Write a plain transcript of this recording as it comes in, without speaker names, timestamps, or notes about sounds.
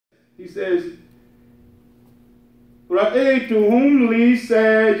He says, Ra'aytuhum li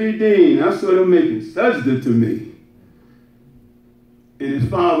sajidin. I saw them making sajda to me. And his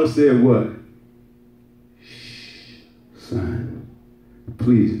father said what? Shh, son,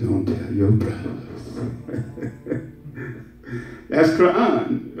 please don't tell your brothers. That's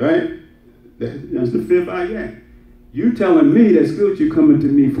Quran, right? That's the 5th ayat. You telling me that's good, you coming to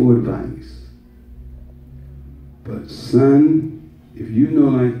me for advice. But son, if you know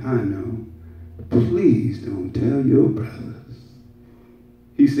like I know, please don't tell your brothers.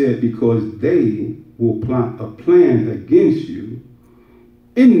 He said, because they will plot a plan against you.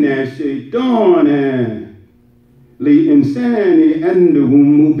 Inna shaytana li insani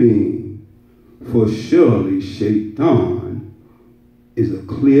anduhum mubin. For surely shaitan is a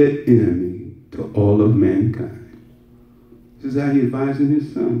clear enemy to all of mankind. This is how he advising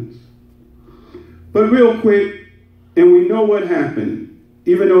his sons. But real quick, and we know what happened.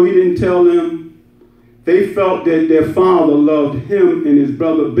 Even though he didn't tell them, they felt that their father loved him and his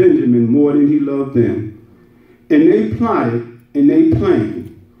brother Benjamin more than he loved them. And they plotted and they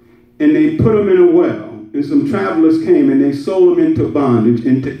planned. And they put him in a well. And some travelers came and they sold him into bondage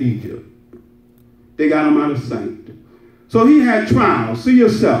into Egypt. They got him out of sight. So he had trials. See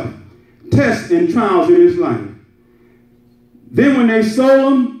yourself. Tests and trials in his life. Then when they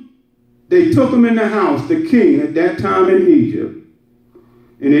sold him, they took him in the house, the king at that time in Egypt.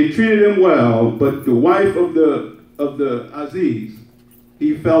 And they treated him well, but the wife of the Aziz,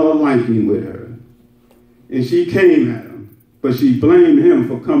 he fell a liking with her. And she came at him, but she blamed him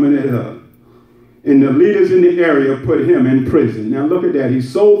for coming at her. And the leaders in the area put him in prison. Now look at that. He's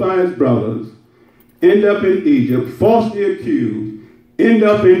sold by his brothers, end up in Egypt, falsely accused, end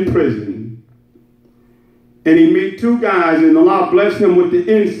up in prison. And he meet 2 guys, and Allah bless him with the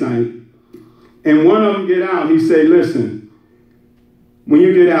insight. And one of them get out. He say, listen, when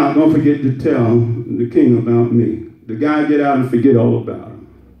you get out, don't forget to tell the king about me. The guy get out and forget all about him.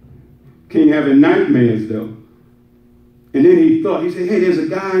 King having nightmares, though. And then he said, hey, there's a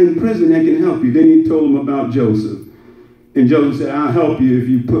guy in prison that can help you. Then he told him about Joseph. And Joseph said, I'll help you if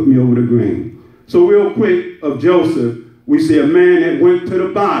you put me over the grain. So real quick of Joseph, we see a man that went to the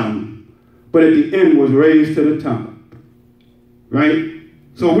bottom, but at the end was raised to the top. Right?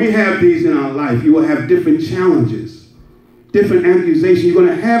 So we have these in our life. You will have different challenges, different accusations. You're going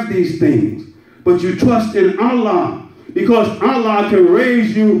to have these things. But you trust in Allah, because Allah can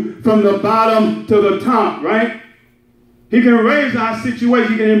raise you from the bottom to the top, right? He can raise our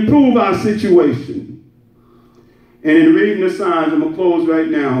situation. He can improve our situation. And in reading the signs, I'm going to close right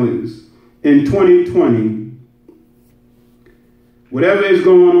now, is in 2020, whatever is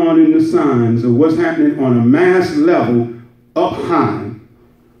going on in the signs of what's happening on a mass level up high,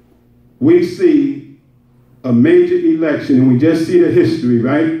 we see a major election, and we just see the history,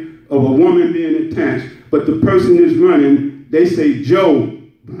 right, of a woman being attached, but the person is running, they say Joe,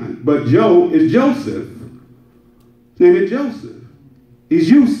 but Joe is Joseph. His name is Joseph. He's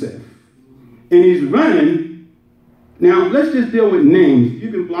Yusuf. And he's running. Now, let's just deal with names.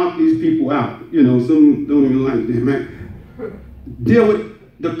 You can block these people out. You know, some don't even like them, right? Deal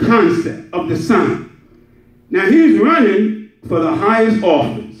with the concept of the sign. Now, he's running for the highest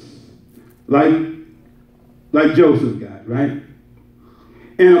office. Like Joseph got, right?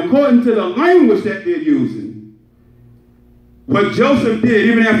 And according to the language that they're using, what Joseph did,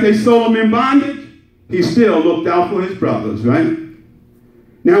 even after they sold him in bondage, he still looked out for his brothers, right?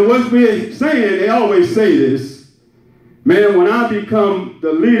 Now, what we're saying, they always say this, man, when I become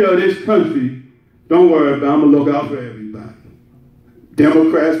the leader of this country, don't worry about it, I'm going to look out for everybody.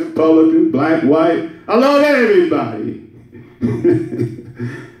 Democrats, Republicans, black, white, I love everybody.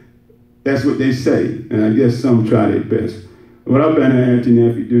 That's what they say, and I guess some try their best. وربنا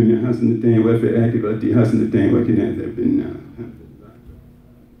آتنا في الدنيا حسنة وفي الآخرة حسنة وقنا عذاب النار.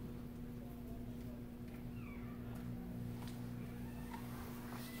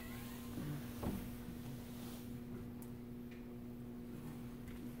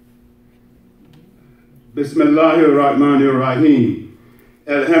 بسم الله الرحمن الرحيم.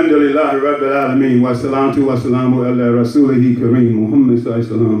 الحمد لله رب العالمين والصلاة والسلام على رسوله كريم محمد صلى الله عليه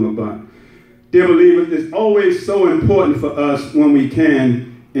وسلم. Dear believers, it's always so important for us when we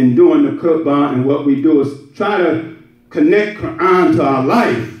can, in doing the khutbah, and what we do is try to connect Quran to our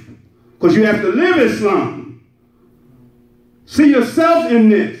life. Because you have to live Islam. See yourself in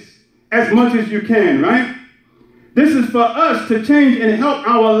this as much as you can, right? This is for us to change and help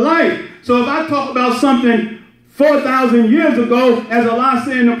our life. So if I talk about something 4,000 years ago, as Allah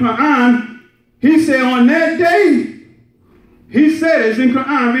said in the Quran, he said on that day, he said, it's in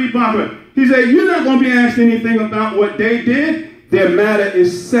Quran, read Barbara. He said, you're not going to be asked anything about what they did. their matter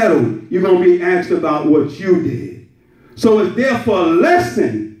is settled. You're going to be asked about what you did. So it's therefore a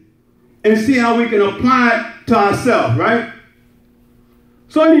lesson, and see how we can apply it to ourselves, right?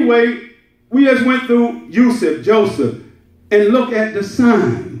 So anyway, we just went through Joseph, and look at the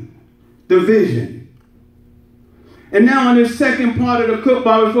sign, the vision. And now in this second part of the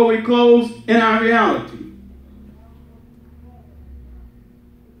cookbook, before we close, in our reality.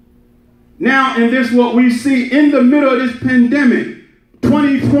 Now in this, what we see in the middle of this pandemic,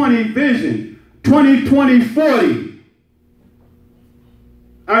 2020 vision, 2020 40.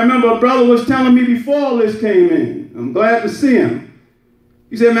 I remember a brother was telling me before all this came in. I'm glad to see him.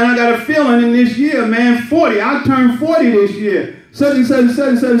 He said, man, I got a feeling in this year, man, 40. I turned 40 this year. Such and such and such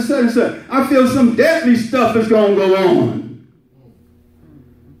and such and such and such. I feel some deadly stuff is going to go on.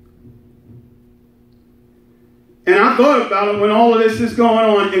 And I thought about it when all of this is going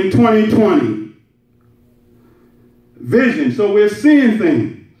on in 2020. Vision. So we're seeing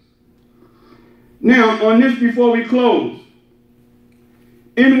things. Now, on this, before we close,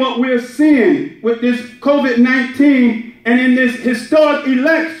 in what we're seeing with this COVID-19 and in this historic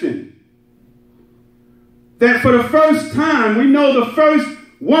election, that for the first time, we know the first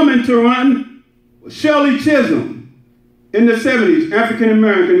woman to run was Shirley Chisholm in the 70s,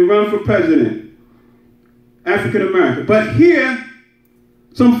 African-American, to run for president, African-American. But here,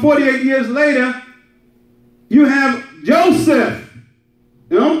 some 48 years later, you have Joseph.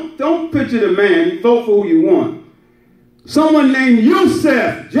 Don't picture the man, vote for who you want. Someone named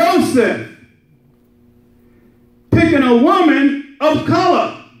Joseph, picking a woman of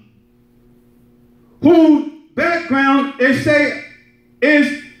color whose background, they say,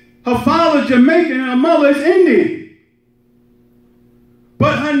 is her father Jamaican and her mother is Indian.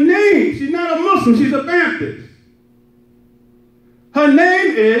 But her name, she's not a Muslim, she's a Baptist. Her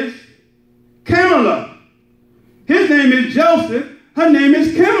name is Kamala. His name is Joseph, her name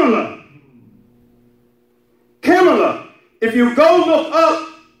is Kamala. Kamala. If you go look up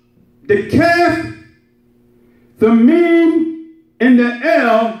the Kaf, the Meme, and the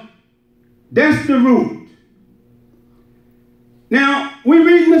L, that's the root. Now, we're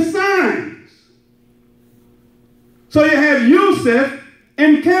reading the signs. So you have Yusuf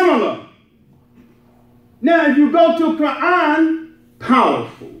and Kamala. Now, if you go to Quran,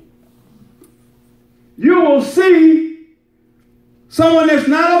 powerful. You will see someone that's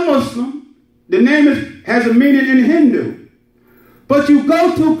not a Muslim. The name has a meaning in Hindu. But you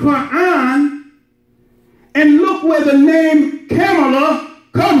go to Quran and look where the name Kamala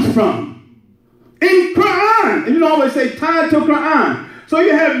comes from. In Quran. And you always say tied to Quran. So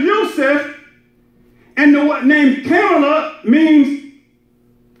you have Yusuf, and the name Kamala means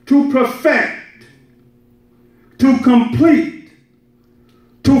to perfect, to complete,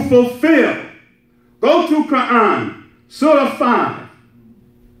 to fulfill. Go to Quran, Surah 5,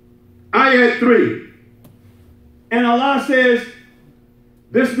 Ayat 3. And Allah says,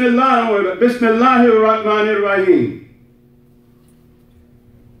 Bismillahirrahmanirrahim.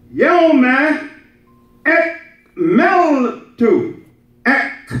 Yawma akmaltu,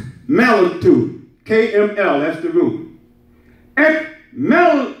 KML, that's the root.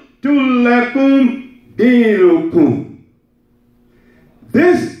 Akmaltu lakum dinukum.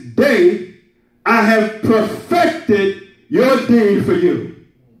 This day I have perfected your deen for you.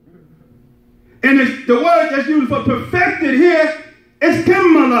 And it's the word that's used for perfected here is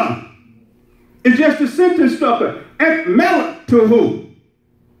Kamala. It's just a sentence structure. Akmaltuhu.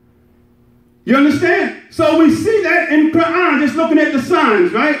 You understand? So we see that in Quran, just looking at the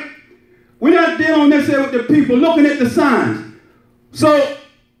signs, right? We're not dealing necessarily with the people, looking at the signs. So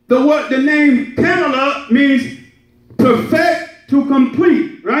the name Kamala means perfect, to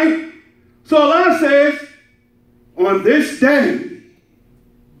complete, right? So Allah says, on this day,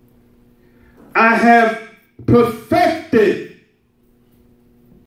 I have perfected